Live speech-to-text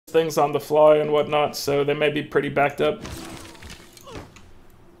things on the fly and whatnot, so they may be pretty backed up.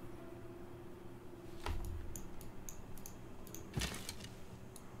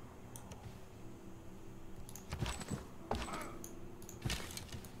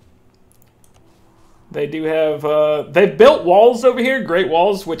 They do have, they've built walls over here, great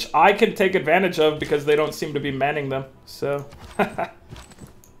walls, which I can take advantage of because they don't seem to be manning them, so.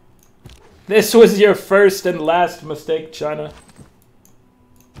 This was your first and last mistake, China.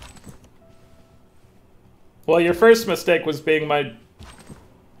 Well, your first mistake was being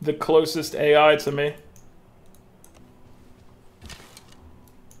the closest AI to me.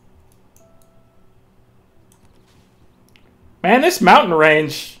 Man, this mountain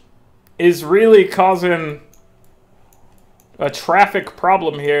range is really causing a traffic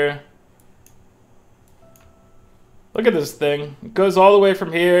problem here. Look at this thing. It goes all the way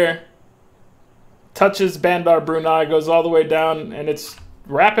from here, touches Bandar Brunei, goes all the way down, and it's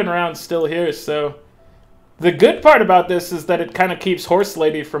wrapping around still here, so... The good part about this is that it kind of keeps Horse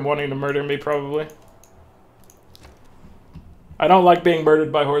Lady from wanting to murder me, probably. I don't like being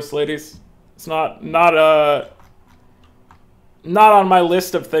murdered by horse ladies. It's not on my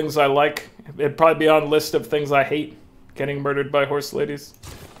list of things I like. It'd probably be on a list of things I hate, getting murdered by horse ladies.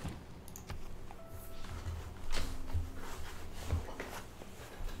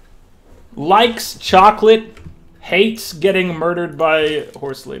 Likes chocolate, hates getting murdered by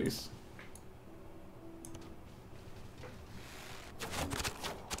horse ladies.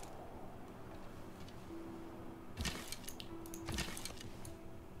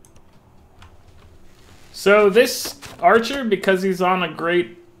 So this archer, because he's on a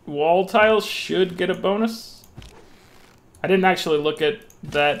great wall tile, should get a bonus. I didn't actually look at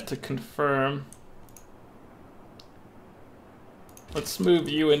that to confirm. Let's move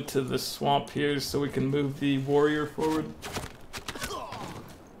you into the swamp here so we can move the warrior forward.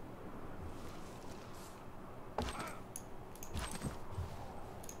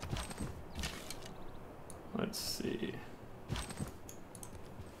 Let's see.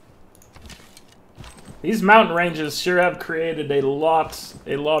 These mountain ranges sure have created a lot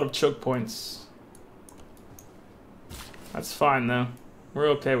of choke points. That's fine though. We're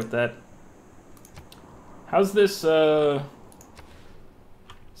okay with that. How's this, this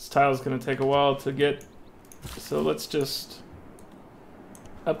tile's gonna take a while to get, so let's just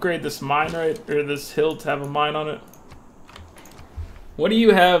upgrade this mine or this hill to have a mine on it. What do you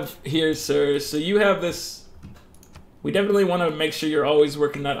have here, sir? So you have this, we definitely want to make sure you're always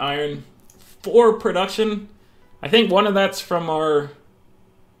working that iron for production. I think one of that's from our...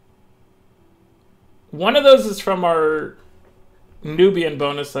 One of those is from our Nubian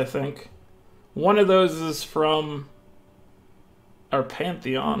bonus, I think. One of those is from our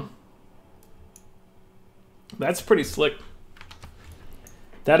Pantheon. That's pretty slick.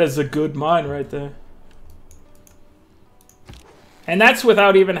 That is a good mine right there. And that's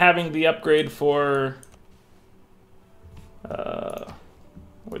without even having the upgrade for...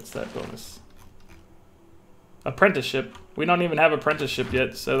 what's that bonus? Apprenticeship. We don't even have apprenticeship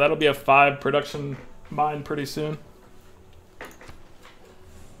yet, so that'll be a 5 production mine pretty soon.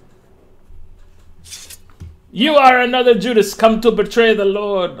 You are another Judas come to betray the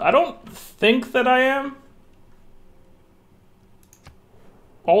Lord. I don't think that I am.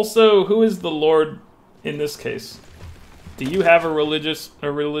 Also, who is the Lord in this case? Do you have a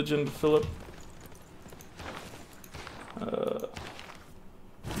religion, Philip?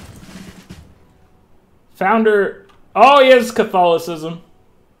 Founder. Oh, he has Catholicism.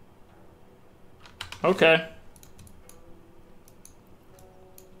 Okay.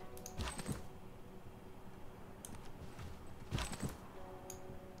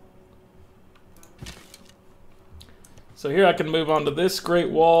 So here I can move on to this great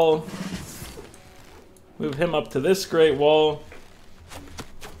wall. Move him up to this great wall.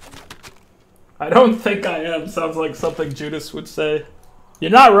 I don't think I am. Sounds like something Judas would say. You're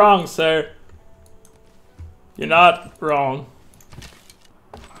not wrong, sir. You're not wrong.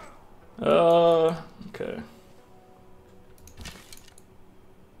 Okay.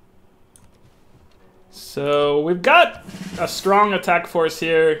 So we've got a strong attack force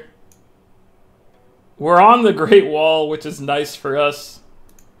here. We're on the Great Wall, which is nice for us.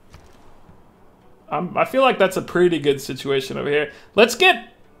 I feel like that's a pretty good situation over here. Let's get...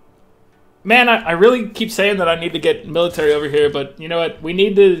 Man, I really keep saying that I need to get military over here, but you know what? We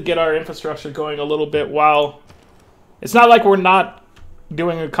need to get our infrastructure going a little bit while... It's not like we're not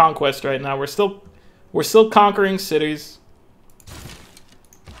doing a conquest right now. We're still conquering cities.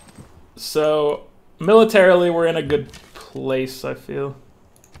 So, militarily, we're in a good place, I feel.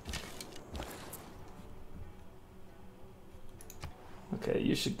 Okay,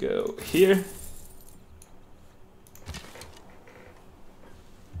 you should go here.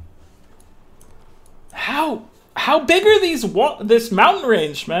 How big are these? This mountain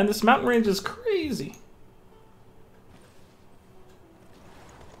range, man. This mountain range is crazy.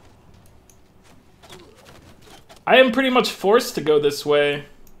 I am pretty much forced to go this way.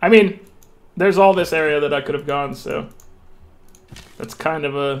 I mean, there's all this area that I could have gone, so that's kind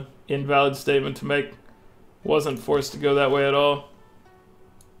of a invalid statement to make. Wasn't forced to go that way at all.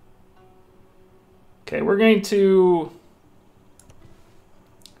 Okay, we're going to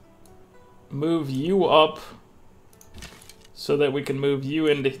move you up so that we can move you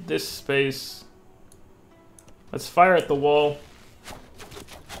into this space. Let's fire at the wall.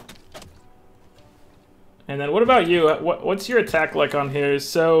 And then what about you? What's your attack like on here?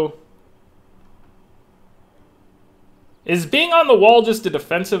 So, is being on the wall just a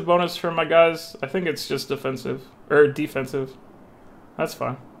defensive bonus for my guys? I think it's just defensive. Or defensive. That's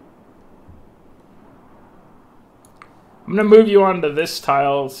fine. I'm gonna move you onto this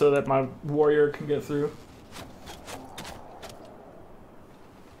tile so that my warrior can get through.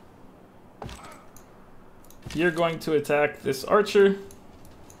 You're going to attack this archer.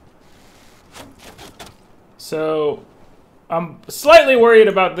 So, I'm slightly worried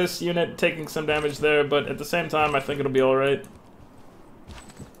about this unit taking some damage there, but at the same time, I think it'll be alright.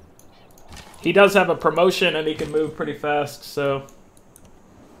 He does have a promotion and he can move pretty fast, so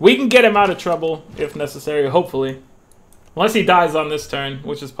we can get him out of trouble if necessary, hopefully. Unless he dies on this turn,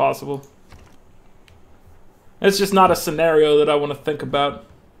 which is possible. It's just not a scenario that I want to think about.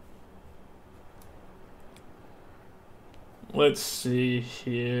 Let's see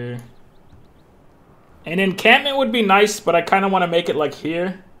here. An encampment would be nice, but I kind of want to make it like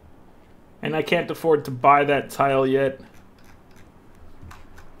here. And I can't afford to buy that tile yet.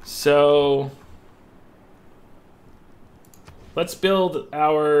 So let's build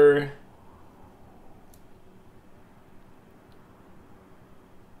our...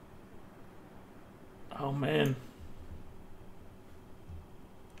 Oh, man.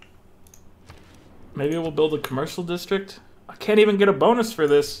 Maybe we'll build a commercial district? I can't even get a bonus for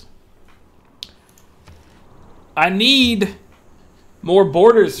this. I need more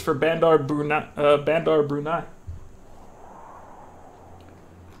borders for Bandar Brunei.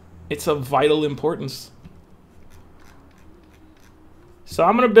 It's of vital importance. So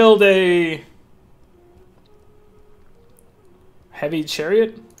I'm going to build a heavy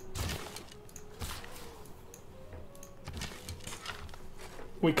chariot.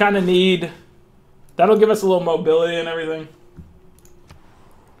 We kind of need... That'll give us a little mobility and everything.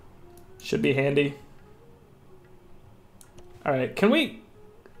 Should be handy. Alright, can we...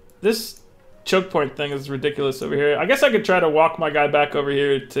 This choke point thing is ridiculous over here. I guess I could try to walk my guy back over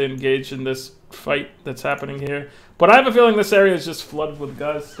here to engage in this fight that's happening here. But I have a feeling this area is just flooded with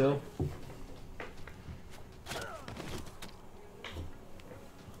guys still.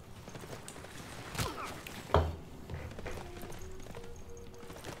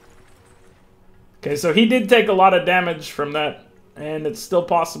 Okay, so he did take a lot of damage from that. And it's still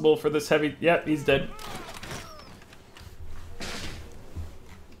possible for this heavy... Yep, he's dead.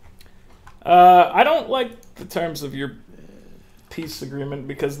 I don't like the terms of your peace agreement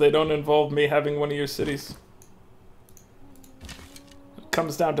because they don't involve me having one of your cities. It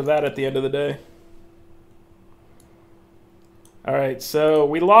comes down to that at the end of the day. Alright, so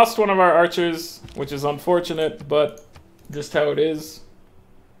we lost one of our archers, which is unfortunate, but just how it is.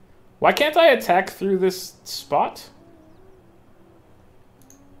 Why can't I attack through this spot?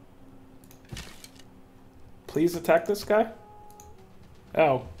 Please attack this guy?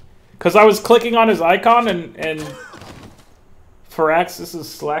 Oh. Because I was clicking on his icon and Firaxis is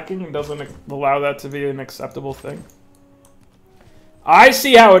slacking and doesn't allow that to be an acceptable thing. I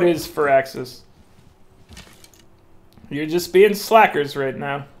see how it is, Firaxis. You're just being slackers right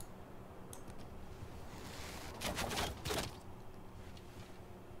now.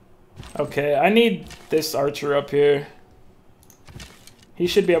 Okay, I need this archer up here. He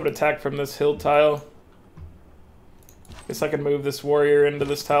should be able to attack from this hill tile. Guess I can move this warrior into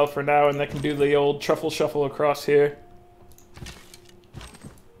this tile for now, and they can do the old truffle shuffle across here.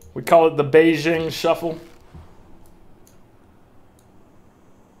 We call it the Beijing shuffle.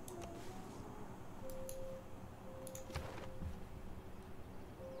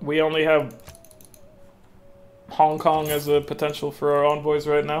 We only have Hong Kong as a potential for our envoys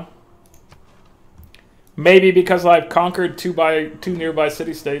right now. Maybe because I've conquered two nearby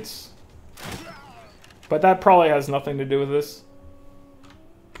city-states. But that probably has nothing to do with this.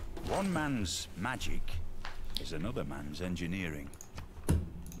 One man's magic is another man's engineering.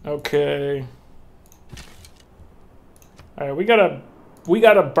 Okay. Alright, we gotta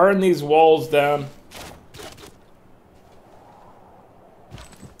gotta burn these walls down.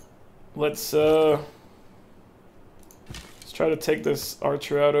 Let's try to take this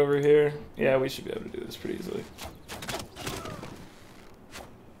archer out over here. Yeah, we should be able to do this pretty easily.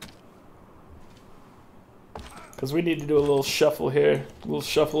 Because we need to do a little shuffle here. A little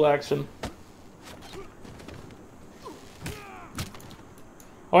shuffle action.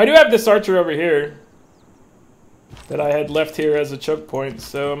 Oh, I do have this archer over here that I had left here as a choke point,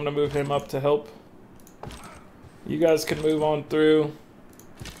 so I'm going to move him up to help. You guys can move on through.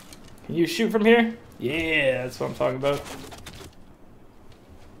 Can you shoot from here? Yeah, that's what I'm talking about.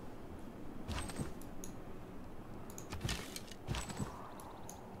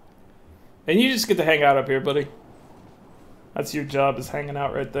 And you just get to hang out up here, buddy. That's your job, is hanging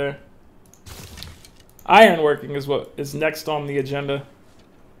out right there. Ironworking is what is next on the agenda.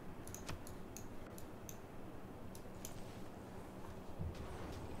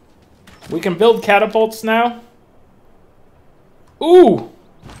 We can build catapults now. Ooh!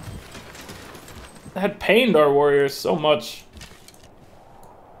 That pained our warriors so much.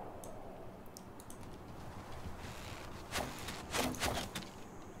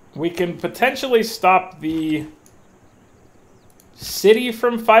 We can potentially stop the city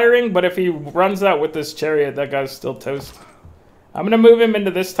from firing, but if he runs out with this chariot, that guy's still toast. I'm gonna move him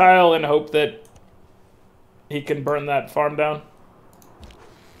into this tile and hope that he can burn that farm down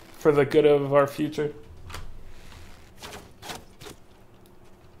for the good of our future.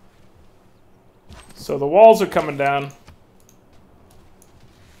 So the walls are coming down.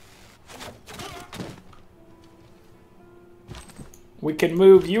 We can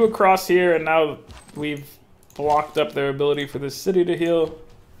move you across here, and now we've blocked up their ability for this city to heal.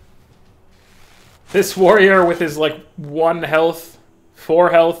 This warrior with his like 1 health, 4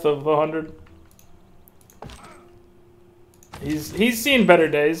 health of 100. He's seen better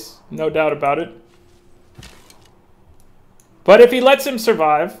days, no doubt about it. But if he lets him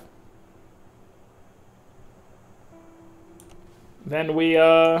survive, then we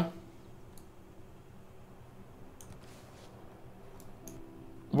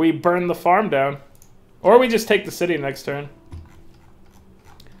burn the farm down. Or we just take the city next turn.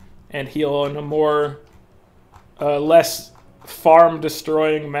 And heal in a more, less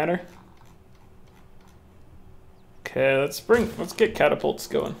farm-destroying manner. Okay, let's get catapults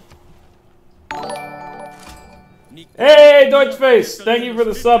going. Hey, Deutschface! Thank you for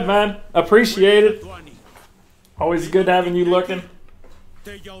the sub, man. Appreciate it. Always good having you lurking.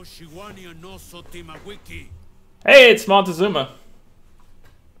 Hey, it's Montezuma.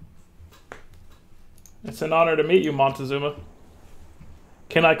 It's an honor to meet you, Montezuma.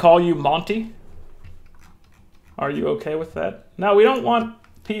 Can I call you Monty? Are you okay with that? No, we don't want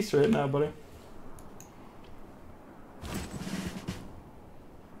peace right now, buddy.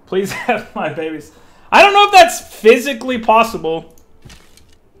 Please have my babies. I don't know if that's physically possible.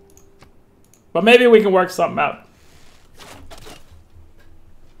 But maybe we can work something out.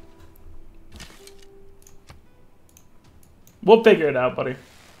 We'll figure it out, buddy.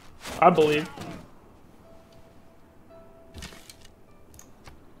 I believe.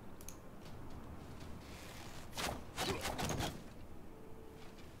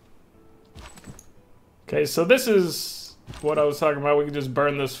 Okay, so this is what I was talking about. We can just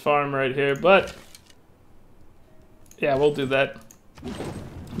burn this farm right here, but yeah, we'll do that.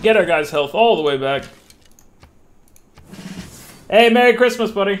 Get our guys' health all the way back. Hey, Merry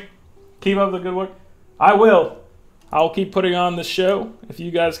Christmas, buddy. Keep up the good work. I will. I'll keep putting on the show if you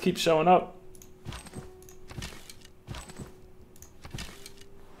guys keep showing up.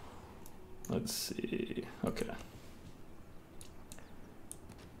 Let's see. Okay.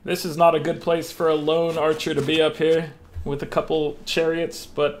 This is not a good place for a lone archer to be up here with a couple chariots,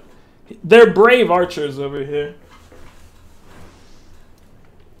 but they're brave archers over here.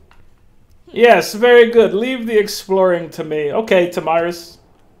 Yes, very good. Leave the exploring to me. Okay, Tamiris.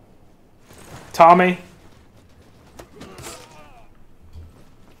 Tommy.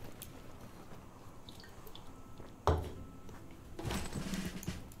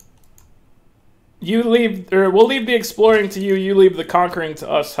 You leave, or we'll leave the exploring to you, you leave the conquering to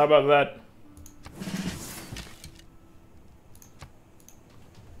us. How about that?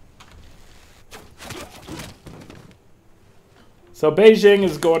 So Beijing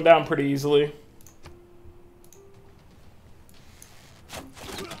is going down pretty easily.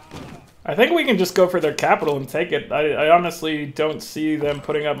 I think we can just go for their capital and take it. I honestly don't see them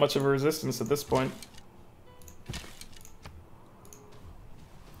putting up much of a resistance at this point.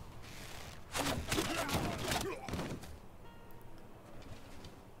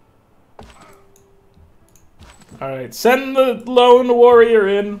 Alright, Alright, send the lone warrior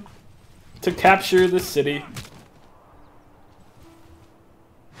in to capture the city.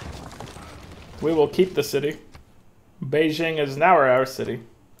 We will keep the city. Beijing is now our city.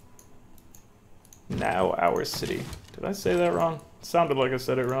 Now our city. Did I say that wrong? It sounded like I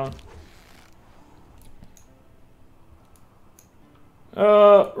said it wrong.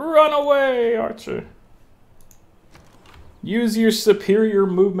 Run away, Archer. Use your superior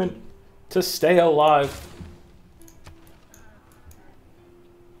movement to stay alive.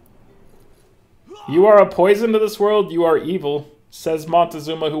 You are a poison to this world, you are evil, says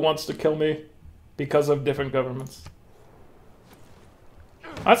Montezuma, who wants to kill me because of different governments.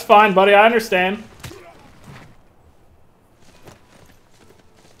 That's fine, buddy, I understand.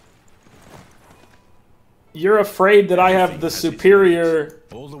 You're afraid that I have the superior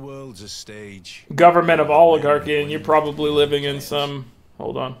all the world's a stage. Government of oligarchy, and you're probably living in some...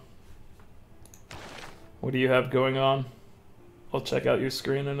 Hold on. What do you have going on? I'll check out your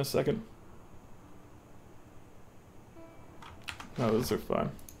screen in a second. No, those are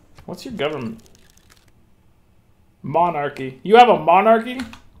fine. What's your government? Monarchy. You have a monarchy?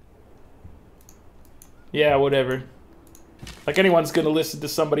 Yeah, whatever. Like anyone's gonna listen to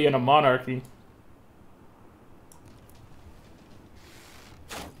somebody in a monarchy.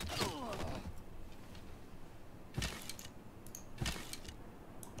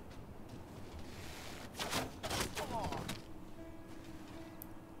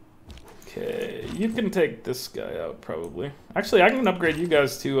 Okay, you can take this guy out, probably. Actually, I can upgrade you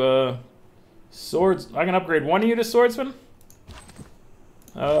guys to, swords. I can upgrade one of you to swordsman.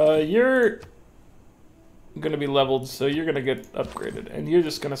 You're gonna be leveled, so you're gonna get upgraded. And you're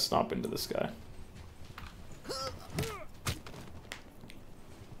just gonna stomp into this guy.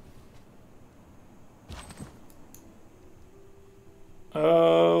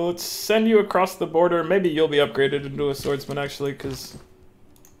 Let's send you across the border. Maybe you'll be upgraded into a swordsman, actually, because...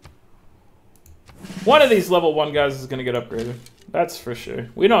 one of these level 1 guys is going to get upgraded. That's for sure.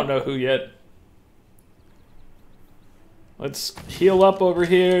 We don't know who yet. Let's heal up over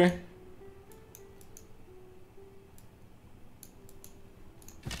here.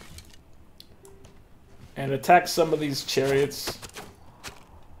 And attack some of these chariots.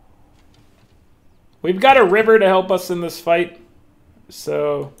 We've got a river to help us in this fight.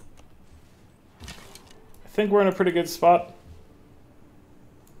 So... I think we're in a pretty good spot.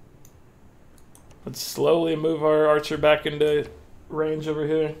 Let's slowly move our archer back into range over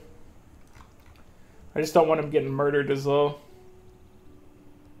here. I just don't want him getting murdered as well.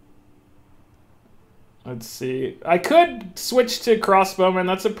 Let's see. I could switch to crossbowman.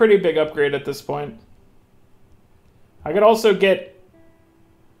 That's a pretty big upgrade at this point. I could also get...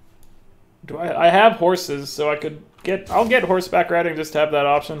 I have horses, so I could get... I'll get horseback riding just to have that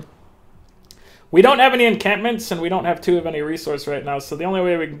option. We don't have any encampments, and we don't have 2 of any resource right now, so the only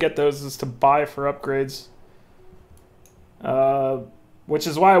way we can get those is to buy for upgrades. Which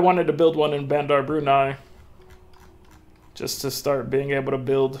is why I wanted to build one in Bandar Brunei. Just to start being able to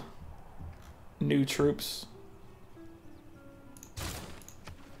build new troops.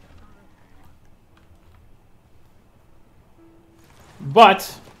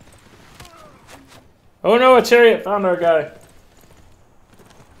 But... oh no, a chariot found our guy.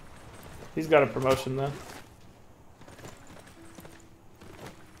 He's got a promotion then.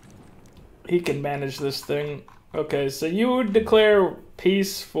 He can manage this thing. Okay, so you would declare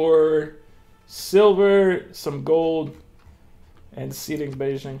peace for silver, some gold, and ceding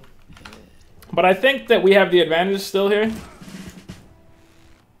Beijing. But I think that we have the advantage still here.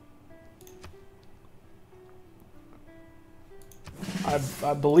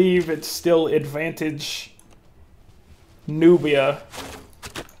 I believe it's still advantage Nubia.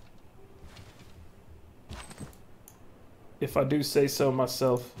 If I do say so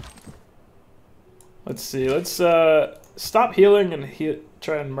myself. Let's see. Let's stop healing and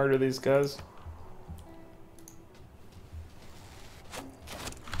try and murder these guys.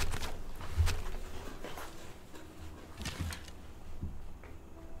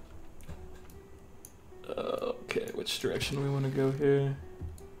 Okay, which direction we want to go here?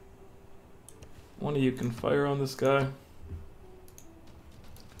 One of you can fire on this guy.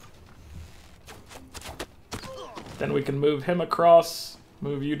 Then we can move him across,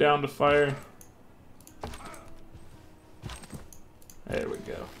 move you down to fire. There we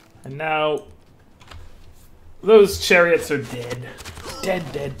go. And now, those chariots are dead.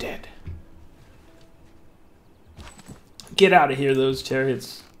 Dead, dead, dead. Get out of here, those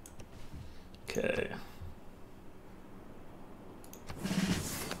chariots. Okay.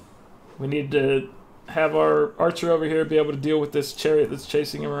 We need to have our archer over here be able to deal with this chariot that's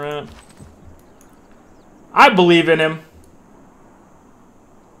chasing him around. I believe in him.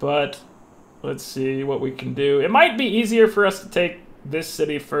 But let's see what we can do. It might be easier for us to take this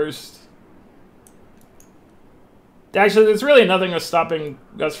city first. Actually, there's really nothing that's stopping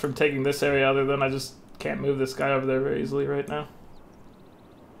us from taking this area other than I just can't move this guy over there very easily right now.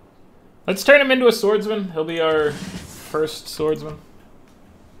 Let's turn him into a swordsman. He'll be our first swordsman.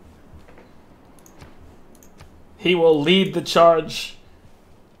 He will lead the charge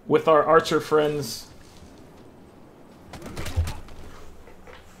with our archer friends.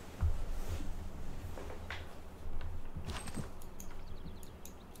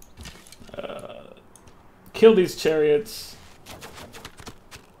 Kill these chariots.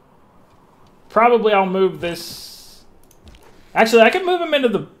 Probably I'll move this. Actually, I can move them into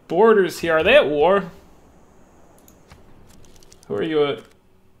the borders here. Are they at war? Who are you at?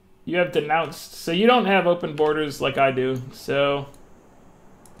 You have denounced. So you don't have open borders like I do. So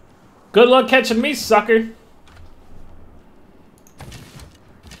good luck catching me, sucker.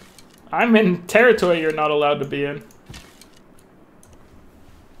 I'm in territory you're not allowed to be in.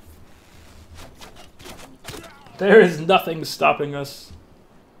 There is nothing stopping us.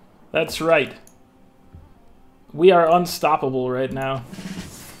 That's right. We are unstoppable right now.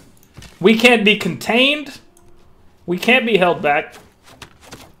 We can't be contained. We can't be held back.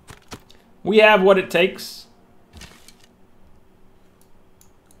 We have what it takes.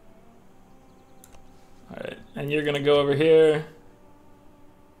 Alright, and you're gonna go over here.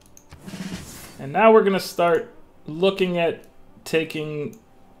 And now we're gonna start looking at taking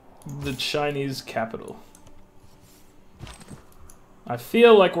the Chinese capital. I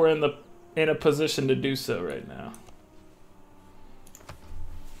feel like we're in a position to do so right now.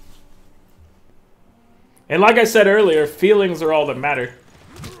 And like I said earlier, feelings are all that matter.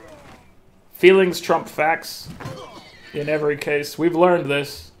 Feelings trump facts in every case. We've learned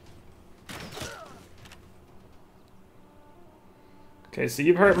this. Okay, so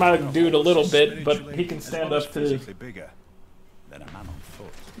you've hurt my dude a little bit, but he can stand up to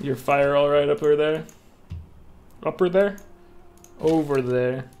your fire all right up there. Upper there? Over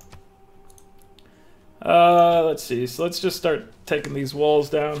there. Let's see. So let's just start taking these walls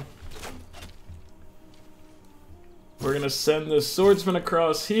down. We're gonna send the swordsman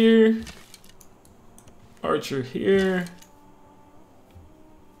across here. Archer here.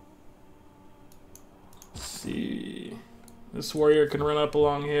 Let's see. This warrior can run up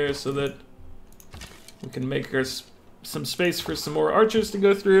along here so that we can make us some space for some more archers to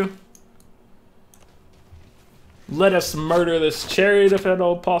go through. Let us murder this chariot if at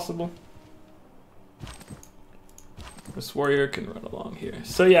all possible. This warrior can run along here.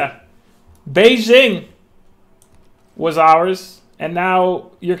 So yeah, Beijing was ours, and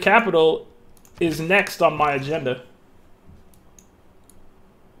now your capital is next on my agenda.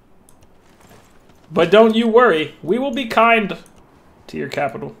 But don't you worry, we will be kind to your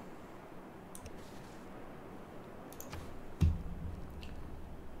capital.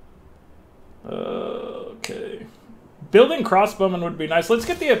 Okay. Building crossbowmen would be nice. Let's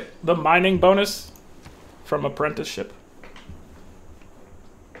get the mining bonus from apprenticeship.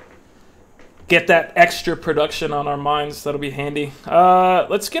 Get that extra production on our mines. That'll be handy.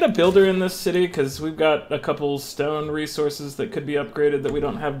 Let's get a builder in this city because we've got a couple stone resources that could be upgraded that we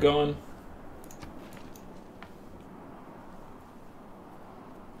don't have going.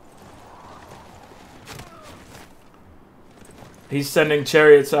 He's sending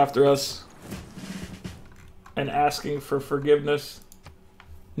chariots after us and asking for forgiveness.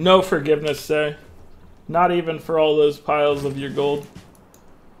 No forgiveness, sir. Not even for all those piles of your gold.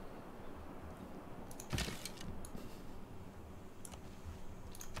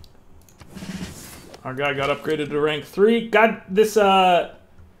 Our guy got upgraded to rank 3. Got this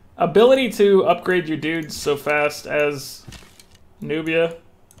ability to upgrade your dudes so fast as Nubia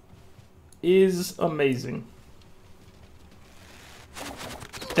is amazing.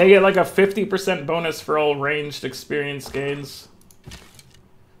 They get like a 50% bonus for all ranged experience gains.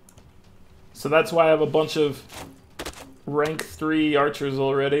 So that's why I have a bunch of rank 3 archers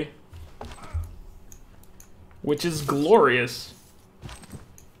already. Which is glorious.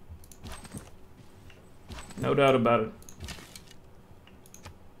 No doubt about it.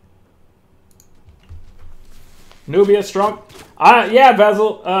 Nubia strong. Yeah,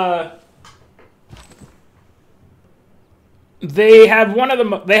 Basil. They have one of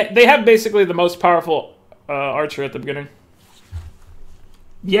the they have basically the most powerful archer at the beginning.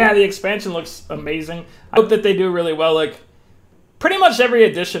 Yeah, the expansion looks amazing. I hope that they do really well. Like, pretty much every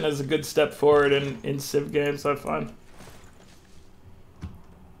edition is a good step forward in Civ games, I find.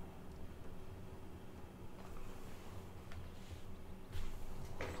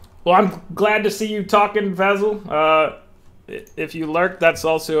 Well, I'm glad to see you talking, Vasil. If you lurk, that's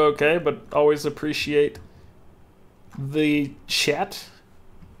also okay, but always appreciate the chat.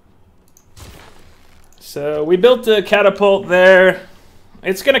 So we built a catapult there.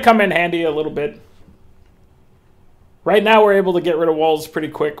 It's going to come in handy a little bit. Right now we're able to get rid of walls pretty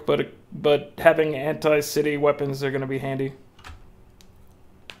quick, but having anti-city weapons are going to be handy.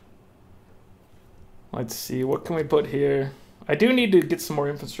 Let's see, what can we put here? I do need to get some more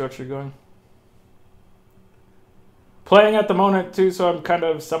infrastructure going. Playing at the moment too, so I'm kind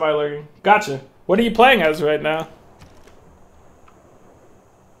of semi-learning. Gotcha. What are you playing as right now?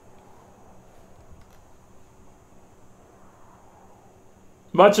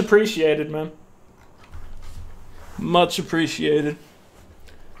 Much appreciated, man. Much appreciated.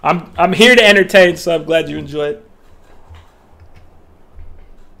 I'm here to entertain, so I'm glad you enjoy it.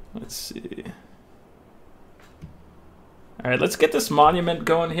 Let's see. Alright, let's get this monument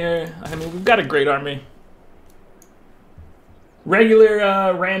going here. I mean, we've got a great army.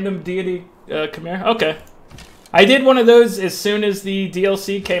 Regular random deity Khmer. Okay. I did one of those as soon as the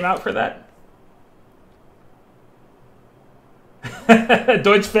DLC came out for that.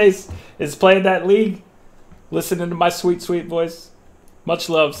 Deutschface is playing that league. Listening to my sweet, sweet voice. Much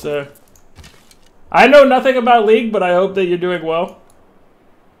love, sir. I know nothing about League, but I hope that you're doing well.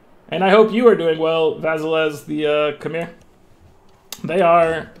 And I hope you are doing well, Vasil, as the Khmer. They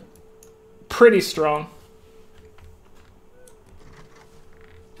are pretty strong.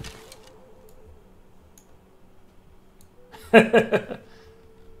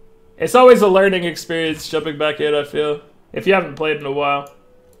 It's always a learning experience jumping back in, I feel. If you haven't played in a while.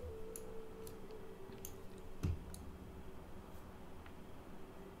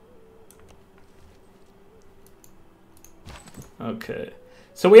 Okay.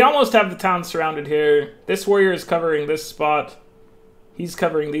 So we almost have the town surrounded here. This warrior is covering this spot. He's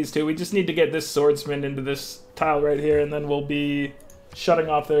covering these two. We just need to get this swordsman into this tile right here, and then we'll be shutting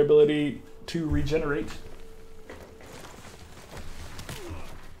off their ability to regenerate.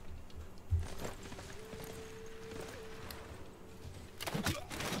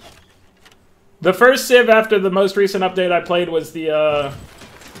 The first civ after the most recent update I played was the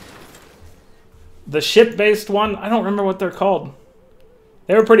ship-based one. I don't remember what they're called.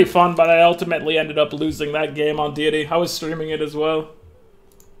 They were pretty fun, but I ultimately ended up losing that game on Deity. I was streaming it as well.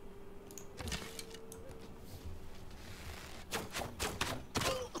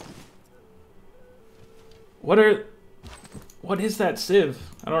 What is that civ?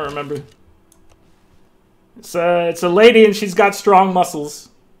 I don't remember. It's a lady and she's got strong muscles.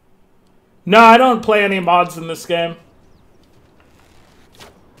 No, I don't play any mods in this game.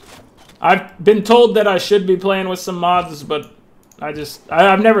 I've been told that I should be playing with some mods, but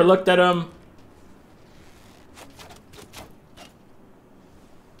I've never looked at them.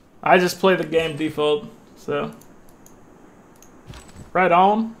 I just play the game default, so. Right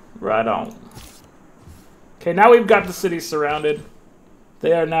on, right on. Okay, now we've got the city surrounded.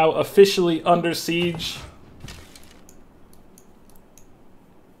 They are now officially under siege.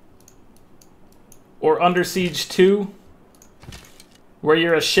 Or Under Siege 2, where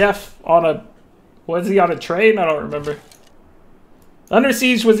you're a chef on a... Was he on a train? I don't remember. Under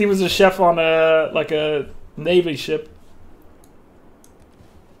Siege was he was a chef on a... like a Navy ship.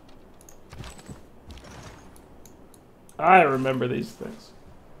 I remember these things.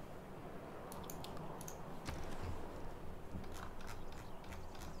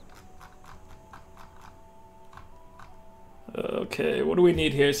 Okay, what do we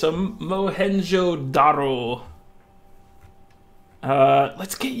need here? Some Mohenjo-Daro.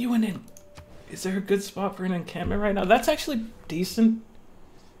 Let's get you in. Is there a good spot for an encampment right now? That's actually decent.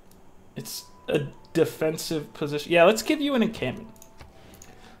 It's a defensive position. Yeah, let's give you an encampment.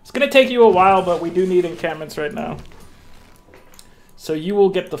 It's gonna take you a while, but we do need encampments right now. So you will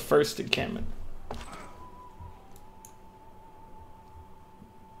get the first encampment.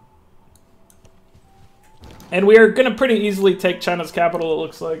 And we are going to pretty easily take China's capital, it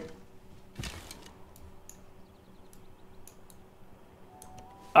looks like.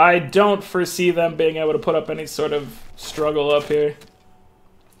 I don't foresee them being able to put up any sort of struggle up here.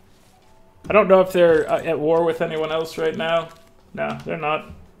 I don't know if they're at war with anyone else right now. No, they're not.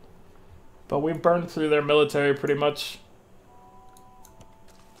 But we've burned through their military pretty much.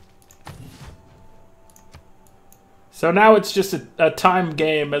 So now it's just a time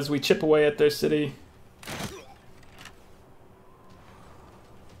game as we chip away at their city.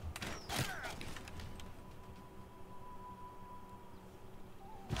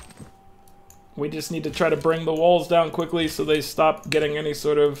 We just need to try to bring the walls down quickly so they stop getting any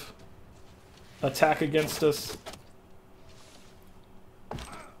sort of attack against us.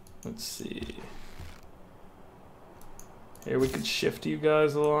 Let's see. Here, we could shift you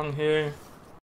guys along here.